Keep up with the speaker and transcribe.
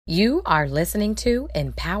You are listening to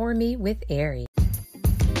Empower Me with Ari.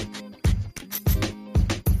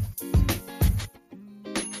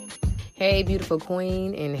 Hey, beautiful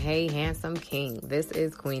queen, and hey, handsome king. This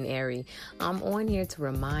is Queen Ari. I'm on here to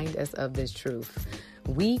remind us of this truth.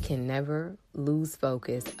 We can never lose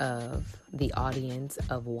focus of the audience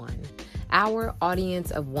of one. Our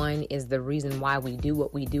audience of one is the reason why we do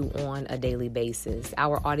what we do on a daily basis.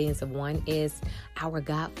 Our audience of one is our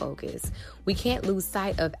God focus. We can't lose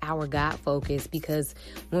sight of our God focus, because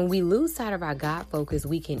when we lose sight of our God focus,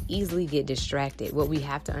 we can easily get distracted. What we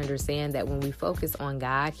have to understand that when we focus on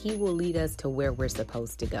God, He will lead us to where we're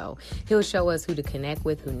supposed to go. He'll show us who to connect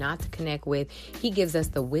with, who not to connect with. He gives us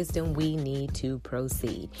the wisdom we need to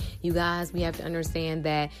proceed. You guys, we have to understand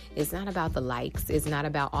that it's not about the likes. It's not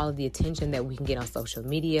about all of the attention that we can get on social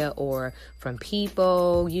media or from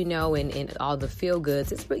people, and all the feel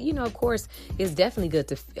goods. It's, of course, it's definitely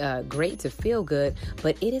great to feel good,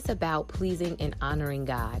 but it is about pleasing and honoring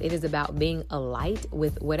God. It is about being a light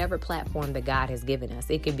with whatever platform that God has given us.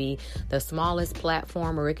 It could be the smallest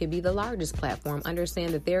platform or it could be the largest platform.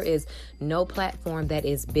 Understand that there is no platform that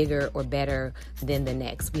is bigger or better than the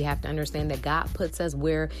next. We have to understand that God puts us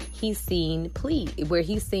where He's seen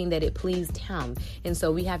that it pleased Him. And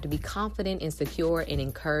so we have to be confident and secure and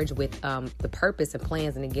encouraged with the purpose and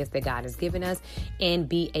plans and the gifts that God has given us, and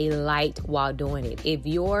be a light while doing it. If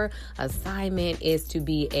your assignment is to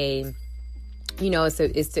be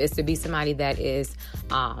it's to be somebody that is,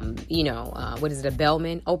 a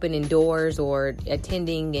bellman, opening doors or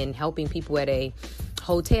attending and helping people at a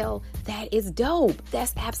hotel, that is dope.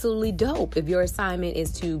 That's absolutely dope. If your assignment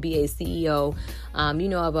is to be a CEO,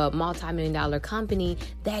 of a multi-million-dollar company,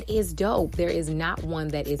 that is dope. There is not one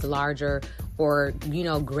that is larger or,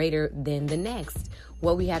 greater than the next.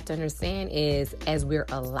 What we have to understand is, as we're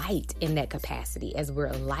a light in that capacity, as we're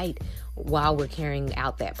a light while we're carrying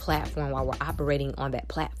out that platform, while we're operating on that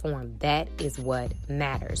platform, that is what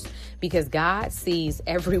matters. Because God sees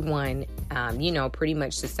everyone, pretty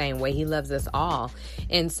much the same way. He loves us all.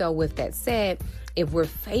 And so with that said, if we're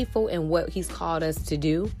faithful in what He's called us to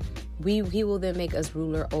do, He will then make us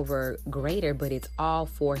ruler over greater, but it's all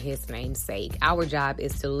for His name's sake. Our job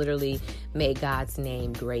is to literally make God's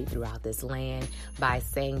name great throughout this land by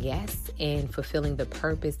saying yes and fulfilling the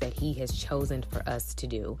purpose that He has chosen for us to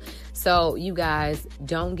do. So you guys,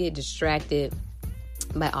 don't get distracted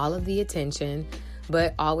by all of the attention,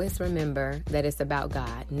 but always remember that it's about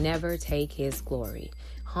God. Never take His glory.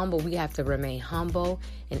 We have to remain humble,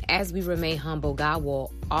 and as we remain humble, God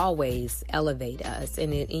will always elevate us,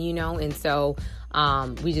 and so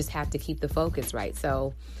we just have to keep the focus right.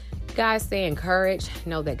 So guys, stay encouraged.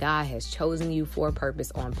 Know that God has chosen you for a purpose,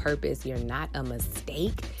 on purpose. You're not a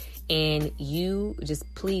mistake, and you just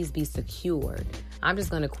please be secured. I'm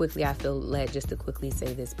just going to I feel led just to quickly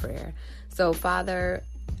say this prayer. So Father,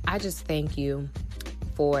 I just thank You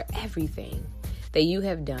for everything that You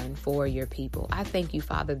have done for Your people. I thank You,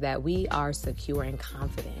 Father, that we are secure and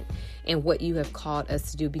confident in what You have called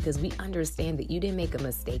us to do, because we understand that You didn't make a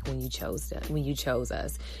mistake when You chose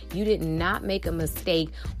us. You did not make a mistake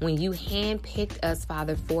when You handpicked us,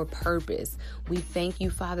 Father, for purpose. We thank You,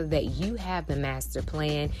 Father, that You have the master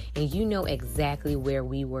plan and You know exactly where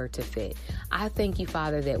we were to fit. I thank You,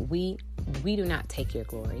 Father, that we do not take Your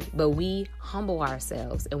glory, but we humble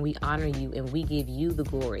ourselves and we honor You and we give You the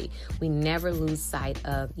glory. We never lose sight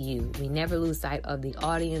of You. We never lose sight of the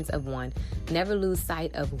audience of one. Never lose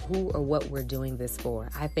sight of who or what we're doing this for.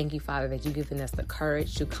 I thank You, Father, that You've given us the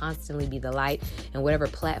courage to constantly be the light in whatever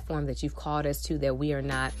platform that You've called us to, that we are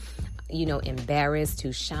not embarrassed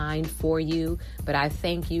to shine for You. But I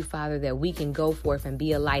thank You, Father, that we can go forth and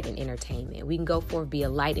be a light in entertainment. We can go forth, be a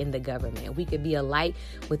light in the government. We could be a light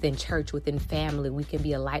within church, within family. We can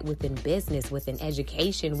be a light within business, within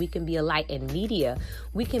education. We can be a light in media.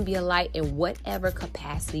 We can be a light in whatever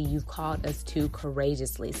capacity You've called us to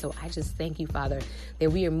courageously. So I just thank You, Father,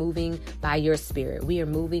 that we are moving by Your Spirit. We are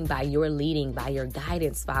moving by Your leading, by Your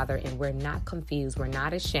guidance, Father, and we're not confused. We're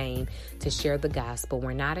not ashamed to share the gospel.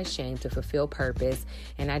 We're not ashamed to fulfill purpose.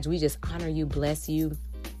 And we just honor You, bless You,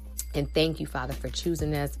 and thank You, Father, for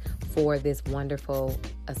choosing us for this wonderful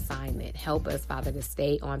assignment. Help us, Father, to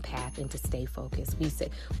stay on path and to stay focused.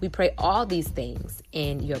 We pray all these things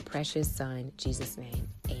in Your precious Son, Jesus' name.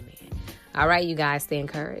 Amen. All right, you guys, stay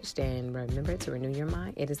encouraged and remember to renew your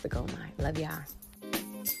mind. It is the goal mind. Love y'all.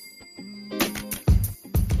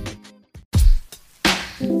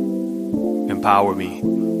 Empower Me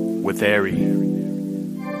with Ari.